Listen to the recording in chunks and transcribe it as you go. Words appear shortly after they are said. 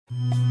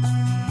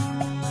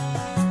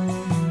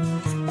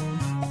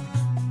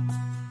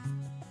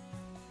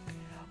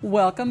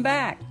Welcome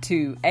back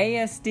to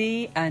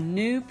ASD A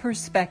New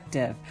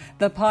Perspective,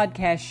 the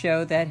podcast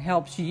show that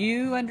helps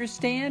you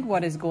understand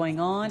what is going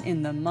on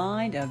in the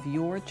mind of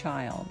your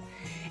child.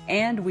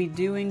 And we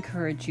do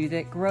encourage you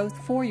that growth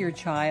for your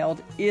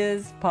child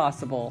is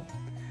possible.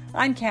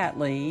 I'm Kat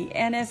Lee,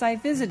 and as I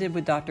visited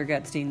with Dr.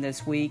 Gutstein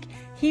this week,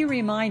 he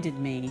reminded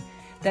me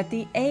that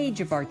the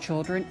age of our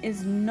children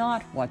is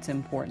not what's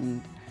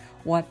important.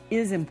 What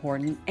is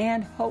important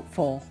and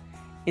hopeful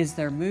is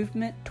their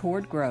movement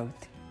toward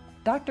growth.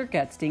 Dr.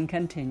 Gutstein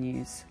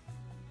continues.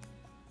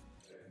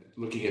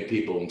 Looking at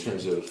people in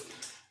terms of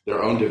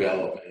their own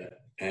development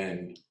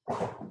and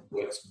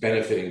what's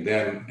benefiting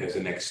them as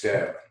a next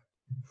step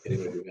in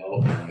their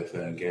development, I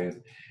think.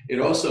 And it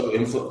also,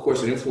 of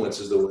course, it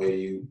influences the way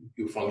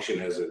you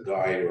function as a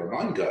guide or a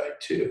mind guide,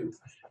 too,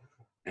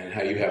 and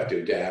how you have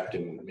to adapt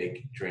and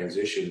make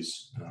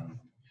transitions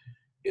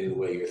in the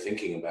way you're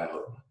thinking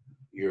about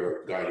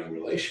your guiding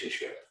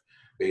relationship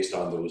based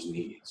on those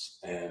needs.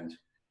 And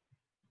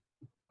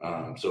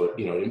so,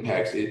 it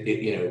impacts it.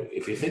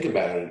 If you think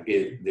about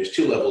it, there's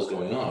two levels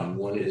going on.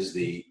 One is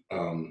the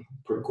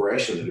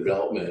progression, the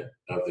development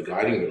of the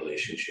guiding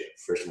relationship.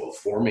 First of all,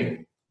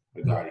 forming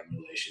a guiding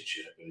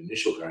relationship, an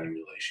initial guiding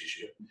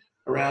relationship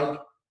around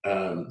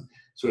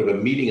sort of a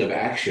meeting of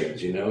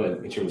actions,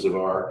 in terms of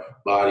our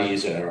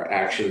bodies and our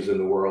actions in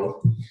the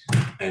world,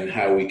 and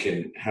how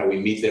we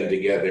meet them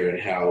together,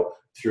 and how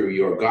through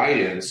your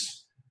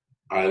guidance,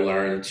 I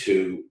learn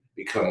to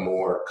become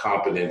more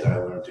competent. I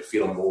learn to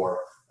feel more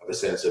of a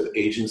sense of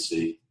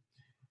agency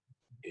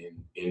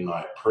in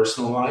my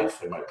personal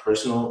life, and my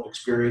personal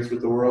experience with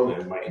the world,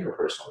 and my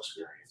interpersonal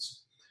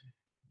experience.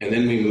 And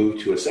then we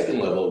move to a second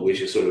level,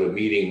 which is sort of a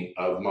meeting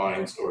of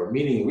minds, or a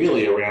meeting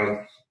really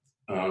around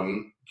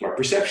our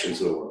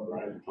perceptions of the world,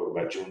 right? We talk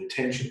about joint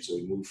attention. So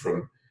we move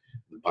from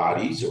the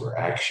bodies or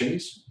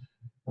actions,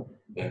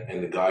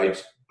 and the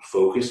guide's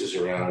focus is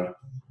around,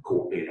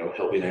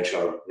 helping that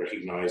child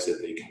recognize that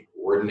they can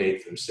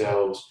coordinate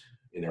themselves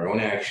in their own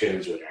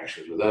actions or their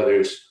actions with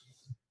others.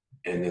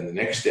 And then the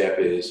next step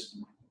is,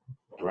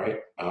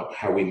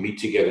 how we meet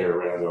together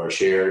around our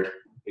shared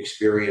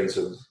experience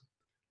of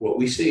what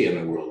we see in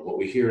the world, what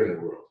we hear in the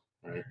world,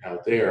 right,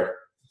 out there.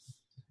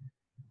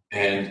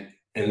 And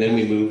then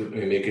we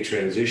make a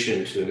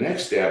transition to the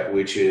next step,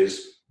 which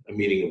is a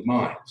meeting of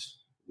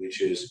minds,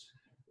 which is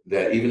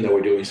that even though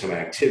we're doing some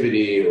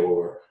activity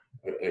or,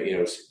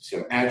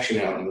 some action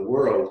out in the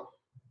world,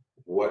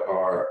 what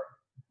our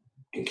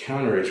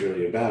encounter is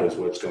really about is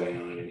what's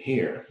going on in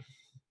here.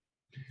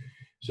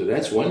 So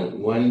that's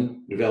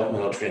one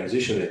developmental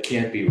transition that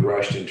can't be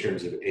rushed in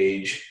terms of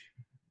age,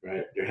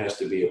 right? There has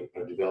to be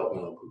a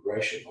developmental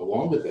progression.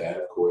 Along with that,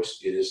 of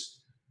course, is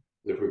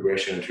the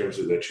progression in terms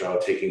of the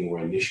child taking more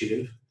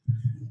initiative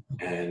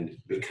and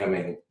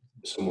becoming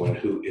someone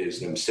who is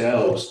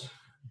themselves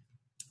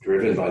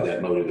driven by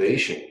that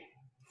motivation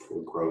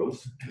for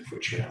growth and for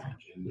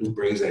challenge, and who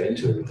brings that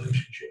into a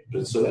relationship.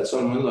 And so that's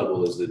on one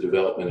level, is the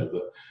development of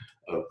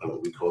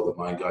what we call the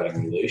mind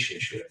guiding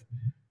relationship.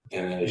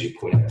 And then, as you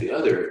point out, the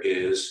other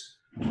is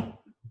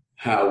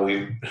how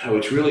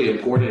it's really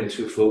important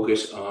to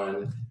focus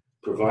on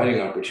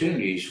providing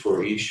opportunities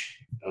for each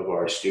of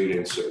our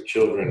students or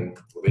children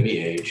of any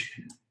age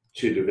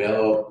to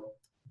develop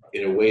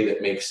in a way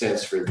that makes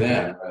sense for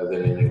them, rather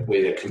than in a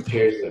way that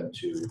compares them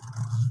to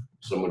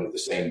someone of the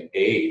same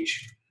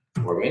age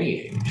or of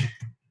any age.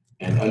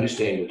 And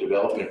understanding that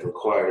development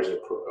requires a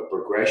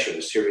progression,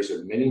 a series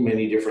of many,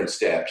 many different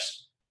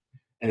steps.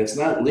 And it's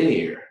not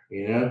linear,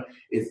 There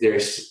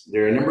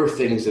are a number of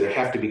things that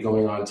have to be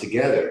going on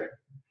together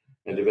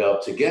and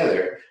develop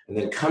together and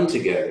then come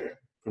together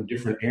from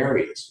different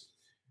areas.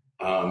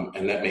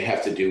 And that may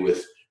have to do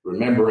with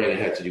remembering, it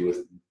has to do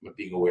with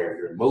being aware of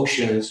your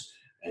emotions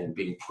and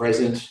being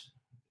present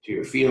to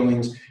your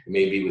feelings. It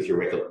may be with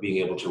your being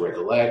able to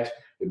recollect.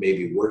 It may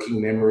be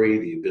working memory,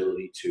 the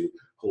ability to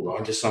hold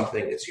on to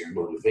something. It's your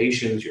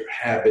motivations, your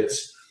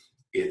habits.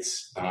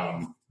 It's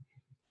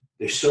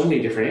there's so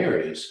many different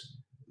areas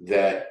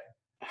that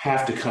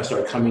have to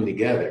start coming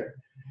together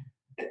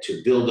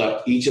to build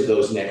up each of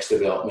those next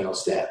developmental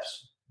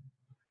steps.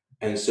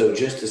 And so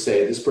just to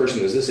say this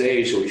person is this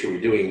age, so we should be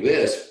doing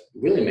this,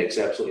 really makes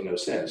absolutely no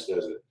sense,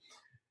 does it?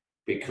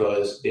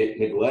 Because it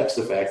neglects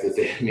the fact that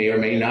they may or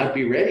may not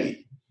be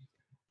ready.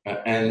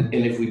 And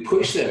if we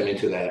push them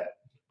into that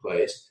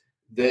place,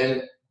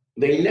 then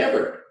they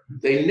never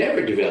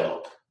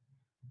develop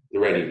the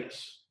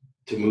readiness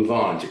to move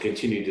on, to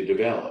continue to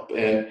develop.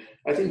 And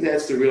I think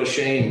that's the real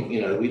shame,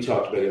 we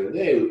talked about the other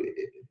day.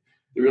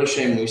 The real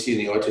shame we see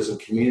in the autism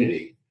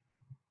community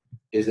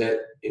is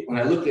that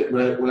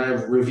when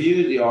I've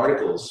reviewed the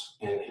articles,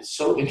 and it's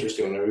so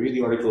interesting, when I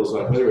review the articles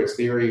on whether it's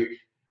theory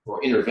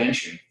or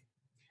intervention,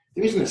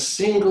 there isn't a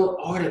single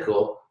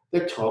article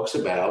that talks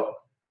about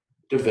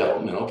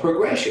developmental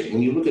progression.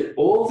 When you look at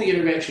all the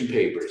intervention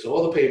papers,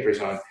 all the papers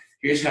on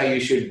here's how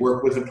you should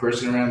work with a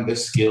person around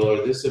this skill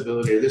or this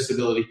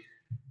ability,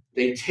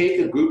 they take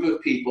a group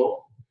of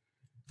people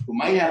who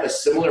might have a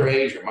similar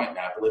age or might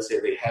not, but let's say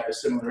they have a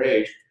similar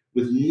age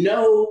with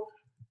no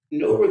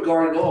no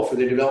regard at all for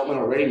their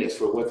developmental readiness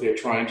for what they're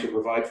trying to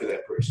provide for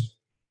that person.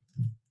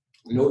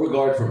 No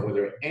regard for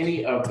whether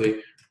any of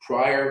the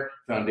prior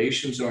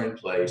foundations are in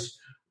place,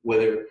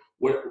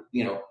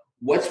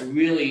 what's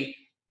really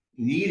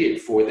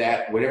needed for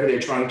that, whatever they're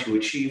trying to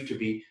achieve, to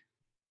be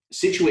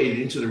situated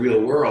into the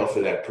real world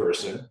for that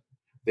person.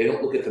 They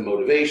don't look at the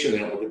motivation. They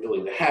don't look at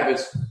building the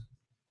habits.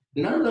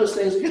 None of those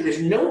things. Again,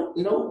 there's no.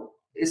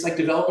 It's like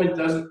development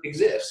doesn't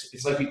exist.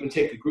 It's like you can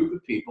take a group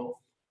of people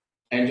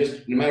and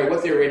just, no matter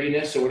what their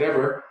readiness or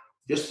whatever,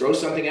 just throw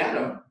something at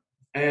them,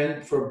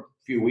 and for a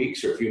few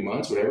weeks or a few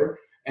months, whatever,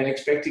 and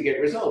expect to get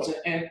results.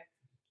 And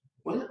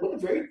what a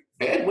very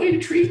bad way to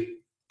treat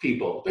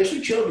people,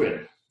 especially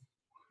children.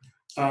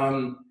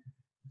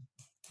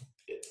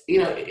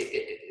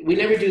 We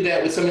never do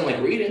that with something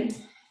like reading.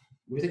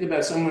 We think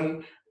about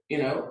someone,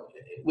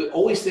 we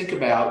always think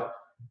about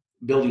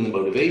building the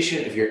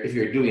motivation. If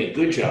you're doing a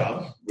good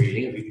job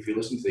reading, if you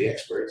listen to the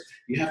experts,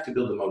 you have to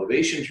build the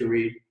motivation to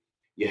read.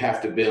 You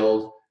have to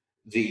build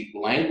the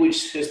language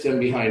system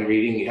behind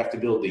reading. You have to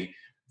build the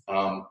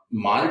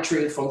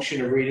monitoring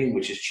function of reading,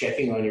 which is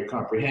checking on your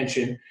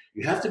comprehension.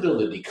 You have to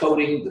build the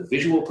decoding, the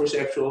visual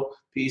perceptual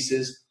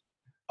pieces.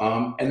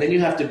 And then you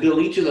have to build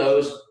each of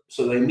those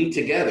so they meet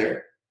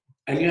together.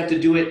 And you have to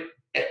do it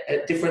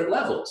at different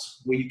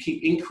levels where you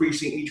keep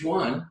increasing each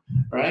one,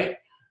 right?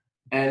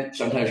 And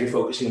sometimes you're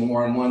focusing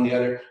more on one, the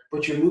other,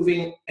 but you're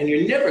moving, and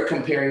you're never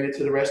comparing it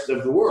to the rest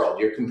of the world.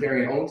 You're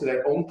comparing it only to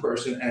that own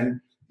person and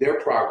their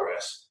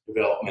progress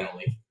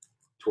developmentally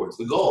towards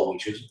the goal,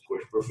 which is, of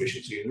course,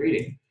 proficiency in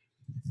reading.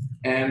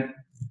 And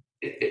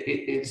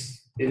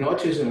it's in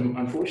autism,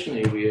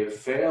 unfortunately, we have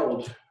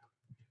failed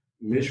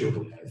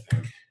miserably, I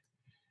think,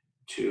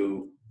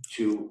 to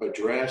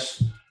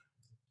address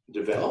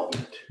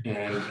development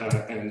and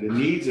the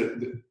needs of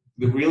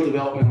the real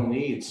developmental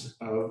needs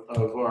of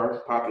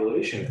our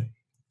population,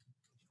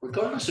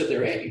 regardless of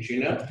their age.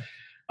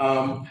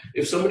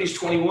 If somebody's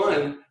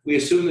 21, we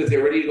assume that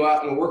they're ready to go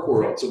out in the work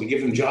world, so we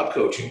give them job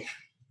coaching.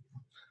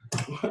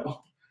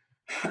 Well,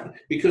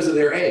 because of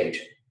their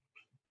age.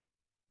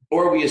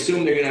 Or we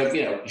assume they're going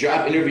to have,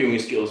 job interviewing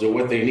skills are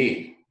what they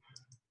need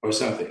or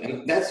something.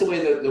 And that's the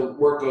way that the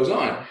work goes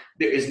on.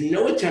 There is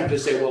no attempt to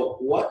say, well,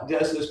 what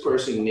does this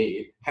person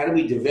need? How do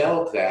we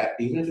develop that,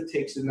 even if it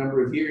takes a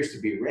number of years to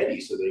be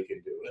ready so they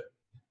can do it,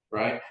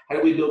 right? How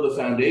do we build a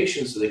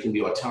foundation so they can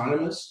be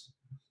autonomous,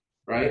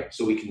 right?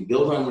 So we can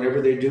build on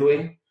whatever they're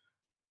doing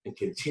and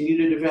continue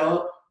to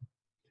develop.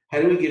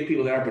 How do we give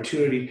people the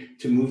opportunity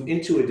to move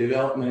into a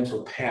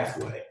developmental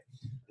pathway?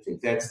 I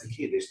think that's the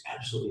key. There's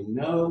absolutely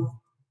no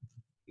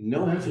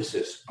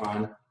emphasis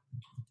on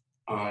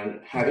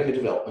having a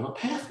developmental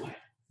pathway,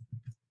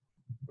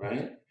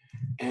 right?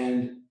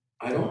 And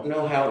I don't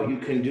know how you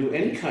can do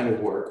any kind of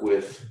work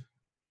with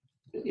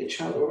maybe a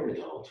child or an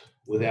adult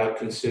without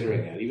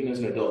considering that. Even as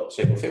an adult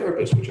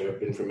psychotherapist, which I've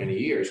been for many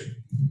years,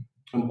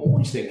 I'm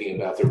always thinking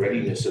about the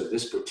readiness of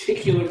this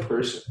particular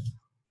person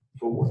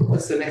for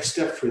what's the next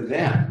step for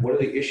them. What are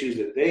the issues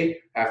that they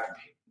have to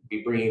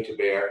be bringing to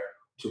bear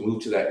to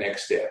move to that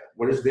next step?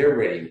 What is their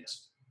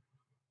readiness?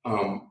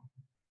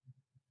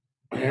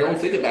 And I don't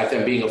think about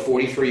them being a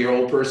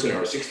 43-year-old person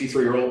or a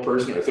 63-year-old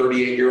person or a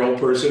 38-year-old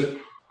person.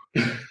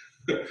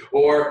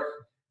 Or,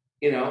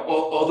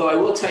 although I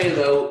will tell you,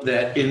 though,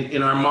 that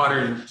in our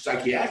modern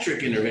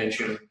psychiatric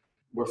intervention,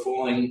 we're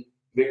falling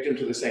victim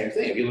to the same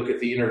thing. If you look at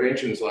the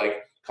interventions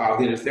like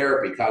cognitive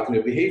therapy,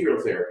 cognitive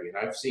behavioral therapy, and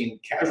I've seen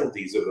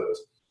casualties of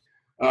those,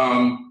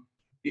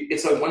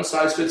 it's like one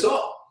size fits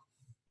all.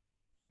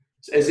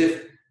 It's as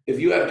if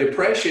you have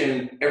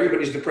depression,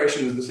 everybody's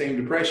depression is the same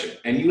depression,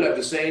 and you have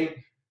the same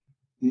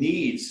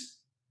needs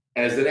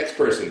as the next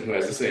person who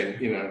has the same,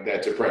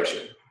 that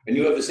depression, and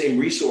you have the same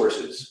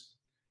resources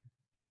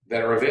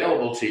that are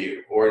available to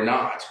you or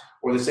not,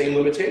 or the same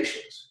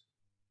limitations.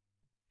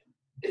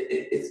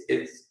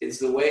 It's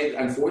the way,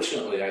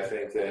 unfortunately, I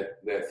think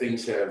that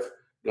things have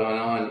gone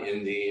on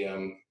in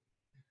the,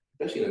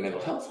 especially in the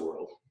mental health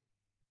world.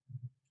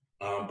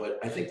 But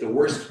I think the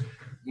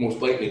most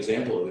blatant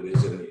example of it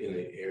is in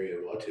the area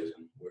of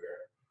autism, where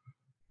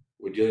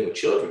we're dealing with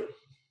children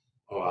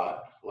a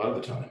lot of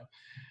the time.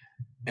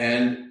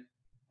 And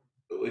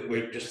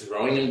we're just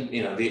throwing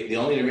in, the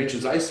only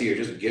interventions I see are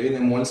just giving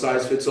them one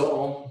size fits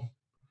all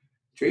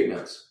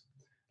treatments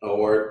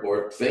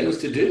or things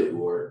to do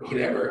or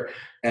whatever,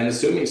 and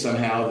assuming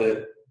somehow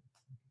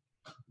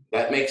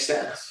that makes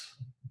sense.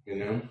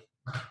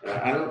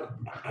 I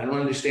don't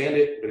understand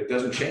it, but it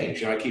doesn't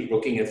change. I keep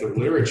looking at the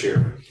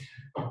literature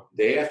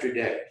day after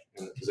day,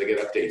 because I get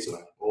updates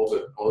on all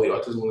the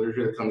autism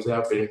literature that comes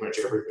out, pretty much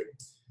everything.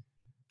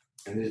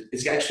 And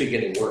it's actually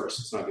getting worse.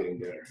 It's not getting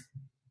better.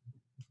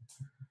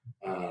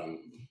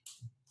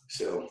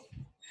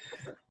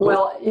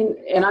 Well,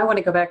 and I want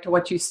to go back to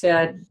what you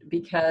said,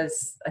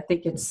 because I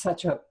think it's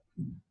such a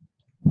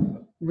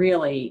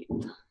really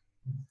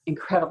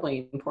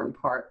incredibly important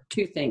part.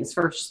 Two things.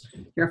 First,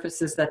 your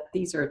emphasis that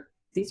these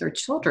are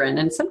children.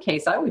 In some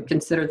case, I would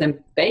consider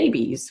them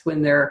babies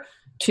when they're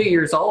 2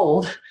 years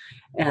old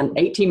and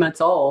 18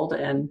 months old.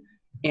 And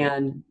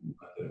and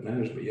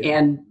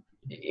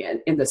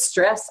the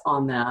stress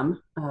on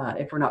them,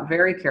 if we're not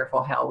very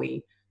careful how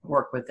we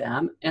work with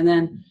them. And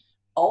then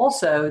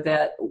also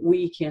that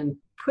we can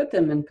put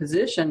them in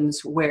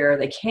positions where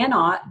they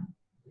cannot,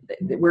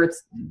 where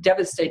it's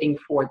devastating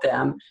for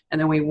them. And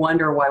then we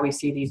wonder why we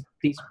see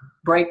these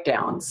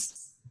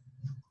breakdowns.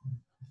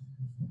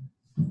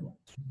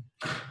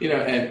 You know,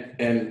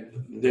 and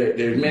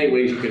there's many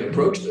ways you can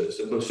approach this,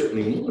 and most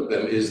certainly one of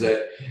them is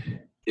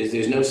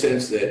there's no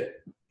sense that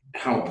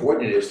how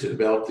important it is to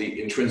develop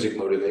the intrinsic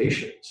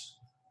motivations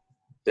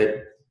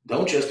that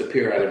don't just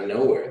appear out of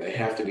nowhere. They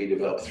have to be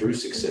developed through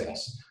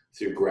success,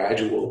 through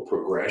gradual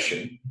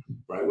progression,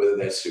 right? Whether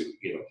that's through,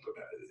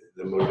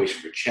 the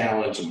motivation for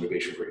challenge, the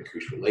motivation for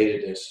increased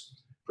relatedness,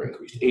 for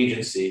increased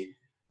agency,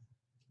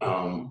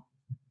 the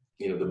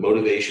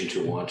motivation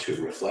to want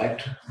to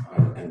reflect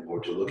or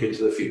to look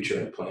into the future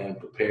and plan,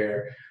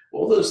 prepare.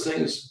 All those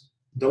things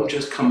don't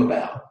just come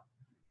about,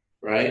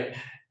 right?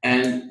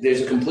 And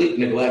there's a complete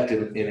neglect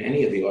in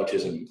any of the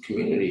autism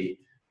community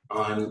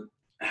on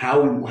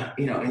how,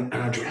 on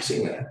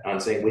addressing that,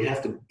 on saying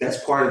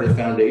that's part of the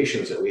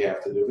foundations that we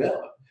have to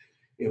develop.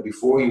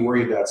 Before you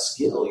worry about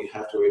skill, you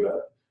have to worry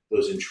about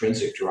those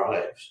intrinsic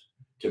drives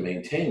to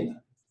maintain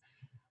them,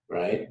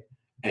 right?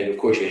 And of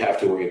course, you have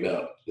to worry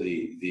about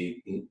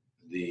the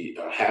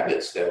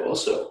habits that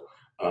also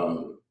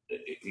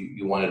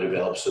you want to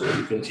develop so that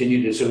you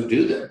continue to so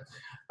do them.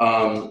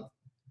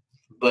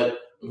 But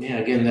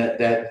man, again,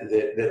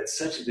 there's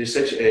such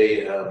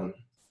a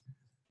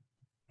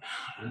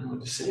I don't know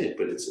what to say it,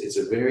 but it's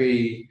a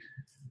very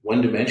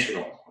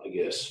one-dimensional, I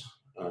guess,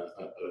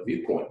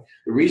 viewpoint. One of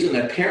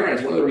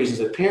the reasons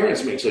that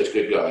parents make such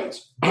good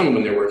guides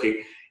when they're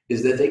working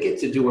is that they get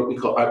to do what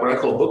I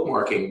call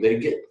bookmarking.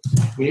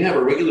 When you have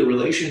a regular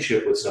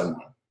relationship with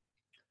someone,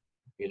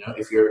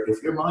 if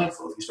you're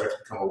mindful, if you start to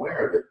become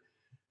aware of it,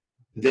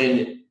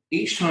 then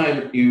each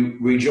time you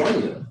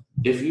rejoin them,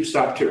 if you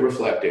stop to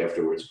reflect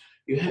afterwards,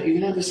 you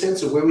can have a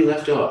sense of where we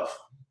left off,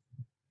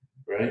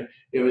 right?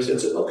 You have a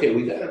sense of, okay,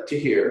 we got up to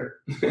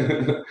here,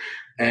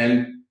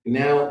 and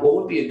now what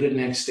would be a good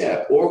next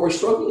step? Or we're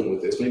struggling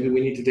with this. Maybe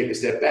we need to take a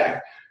step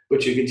back.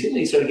 But you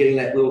continually start getting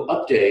that little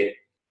update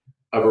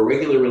of a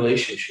regular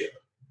relationship,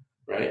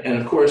 right? And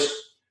of course,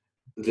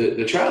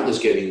 the child is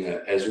getting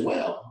that as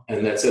well,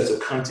 and that sense of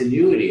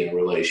continuity in a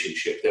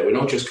relationship, that we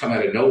don't just come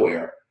out of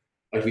nowhere.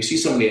 Like we see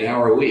somebody an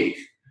hour a week,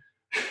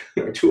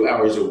 or 2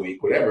 hours a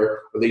week,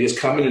 whatever, or they just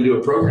come in and do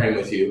a program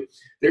with you.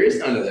 There is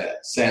none of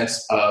that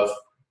sense of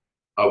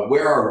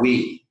where are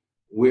we?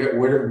 Where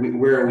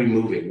are we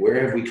moving?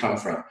 Where have we come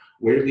from?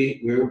 Where do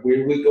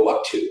we go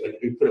up to? Like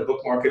we put a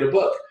bookmark in a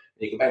book,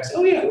 and you go back and say,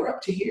 oh yeah, we're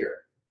up to here.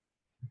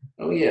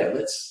 Oh yeah,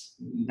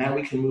 now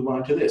we can move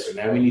on to this, or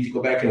now we need to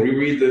go back and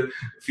reread the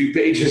few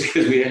pages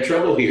because we had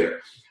trouble here,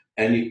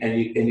 and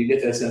you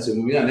get that sense of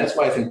moving on. That's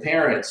why I think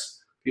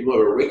parents, people who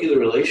have a regular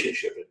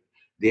relationship, a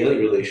daily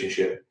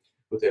relationship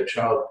with their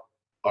child,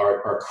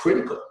 are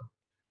critical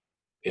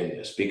in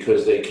this,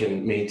 because they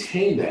can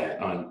maintain that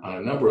on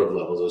a number of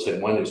levels. As I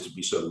said, one is to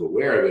be sort of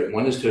aware of it.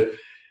 One is to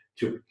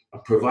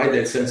provide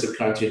that sense of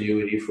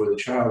continuity for the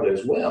child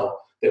as well,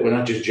 that we're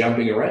not just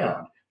jumping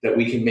around, that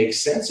we can make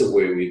sense of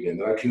where we've been,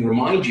 that I can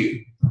remind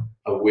you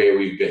of where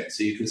we've been.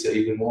 So you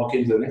can walk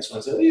into the next one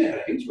and say, oh yeah,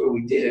 here's where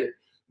we did.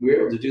 We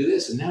were able to do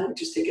this, and now we're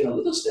just taking a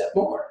little step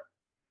more,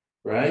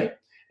 right?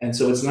 And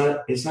so it's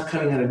not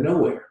coming out of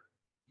nowhere.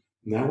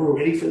 Now we're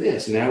ready for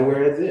this. Now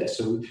we're at this.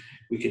 So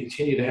we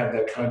continue to have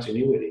that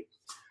continuity.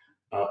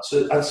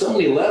 So on so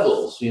many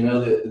levels,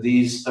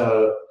 these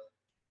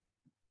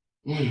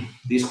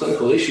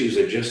clinical issues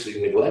are just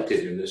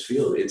neglected in this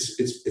field.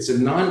 It's a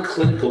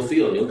non-clinical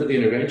field. You look at the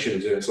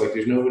interventions, and it's like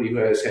there's nobody who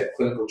has had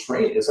clinical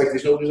training. It's like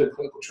there's nobody who's had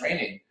clinical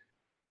training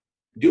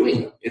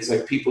doing them. It's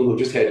like people who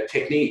just had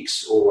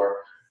techniques or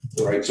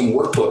some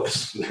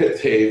workbooks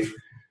that they've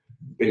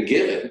been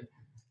given,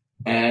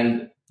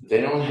 and they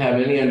don't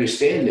have any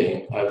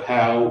understanding of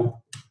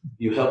how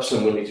you help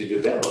somebody to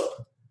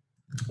develop,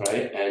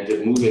 right? And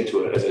to move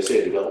into as I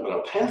say, a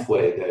developmental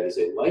pathway that is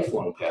a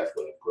lifelong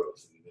pathway of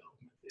growth and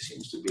development. It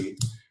seems to be,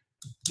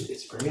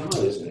 it's very odd,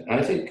 isn't it? And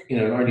I think, in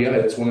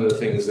RDI, that's one of the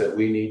things that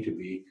we need to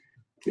be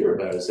clear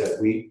about, is that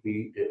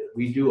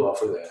we do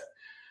offer that.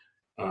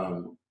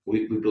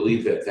 We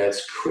believe that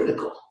that's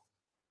critical.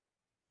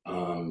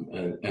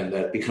 And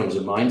that becomes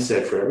a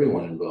mindset for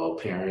everyone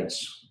involved,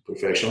 parents,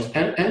 professionals,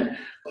 and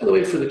by the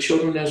way, for the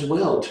children as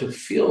well, to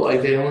feel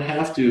like they don't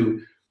have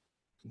to,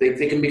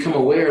 they can become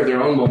aware of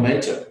their own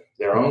momentum,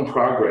 their own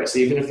progress,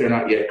 even if they're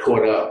not yet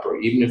caught up, or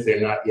even if they're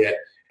not yet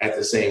at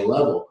the same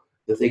level,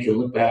 that they can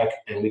look back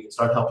and we can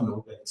start helping them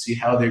look back and see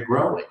how they're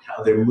growing,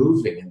 how they're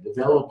moving and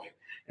developing,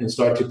 and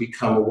start to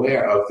become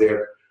aware of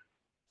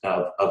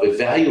of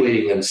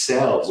evaluating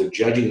themselves, of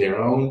judging their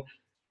own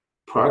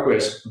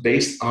progress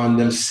based on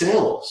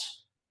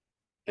themselves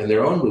and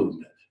their own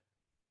movement,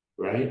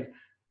 right?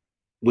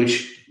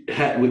 Which you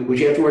have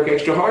to work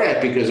extra hard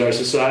at, because our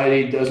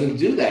society doesn't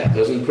do that,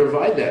 doesn't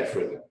provide that for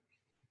them.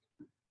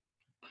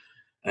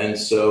 And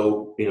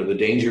so, the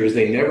danger is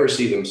they never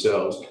see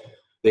themselves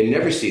they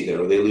never see that,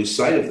 or they lose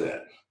sight of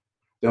that.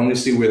 They only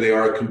see where they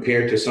are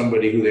compared to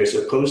somebody who they're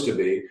supposed to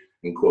be,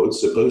 in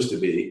quotes, supposed to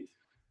be,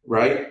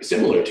 right?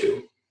 Similar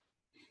to,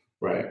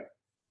 right?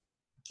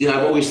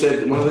 I've always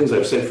said, one of the things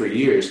I've said for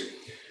years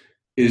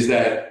is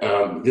that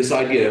this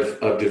idea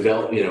of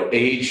develop,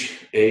 age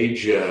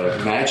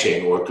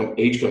matching or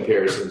age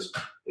comparisons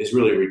is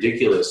really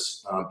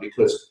ridiculous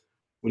because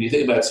when you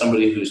think about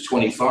somebody who's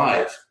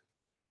 25,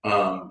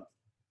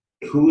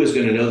 who is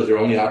going to know that they're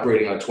only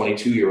operating on a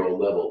 22-year-old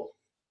level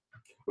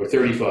or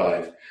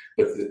 35?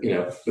 But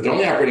they're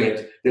only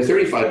operating they're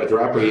 35, but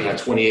they're operating on a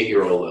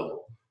 28-year-old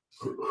level.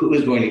 Who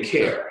is going to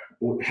care?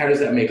 How does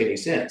that make any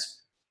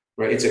sense?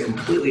 Right? It's a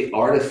completely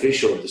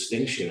artificial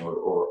distinction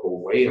or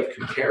way of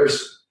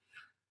comparison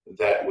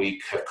that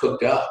we have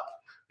cooked up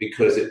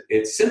because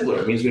it's simpler.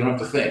 It means we don't have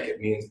to think. It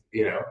means,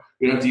 we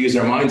don't have to use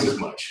our minds as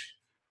much.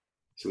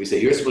 So we say,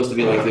 you're supposed to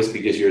be like this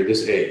because you're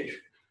this age,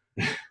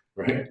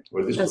 right?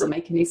 Or this doesn't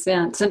make any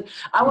sense. And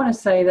I want to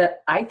say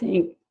that I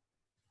think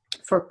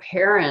for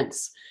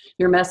parents,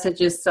 your message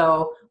is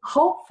so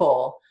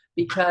hopeful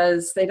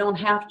because they don't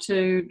have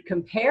to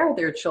compare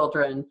their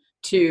children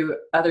to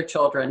other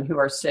children who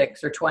are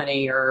 6 or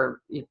 20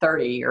 or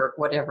 30 or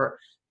whatever.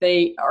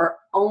 They are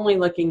only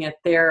looking at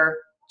their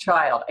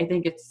child. I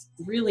think it's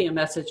really a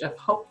message of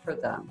hope for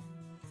them.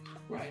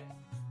 Right.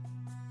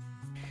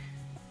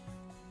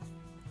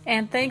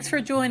 And thanks for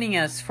joining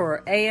us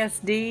for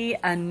ASD,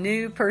 A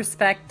New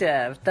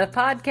Perspective, the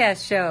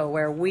podcast show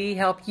where we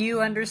help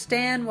you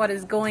understand what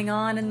is going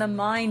on in the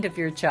mind of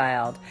your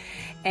child.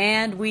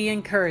 And we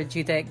encourage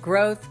you that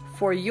growth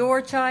for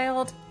your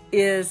child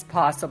is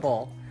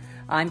possible.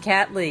 I'm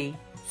Kat Lee.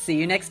 See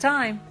you next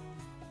time.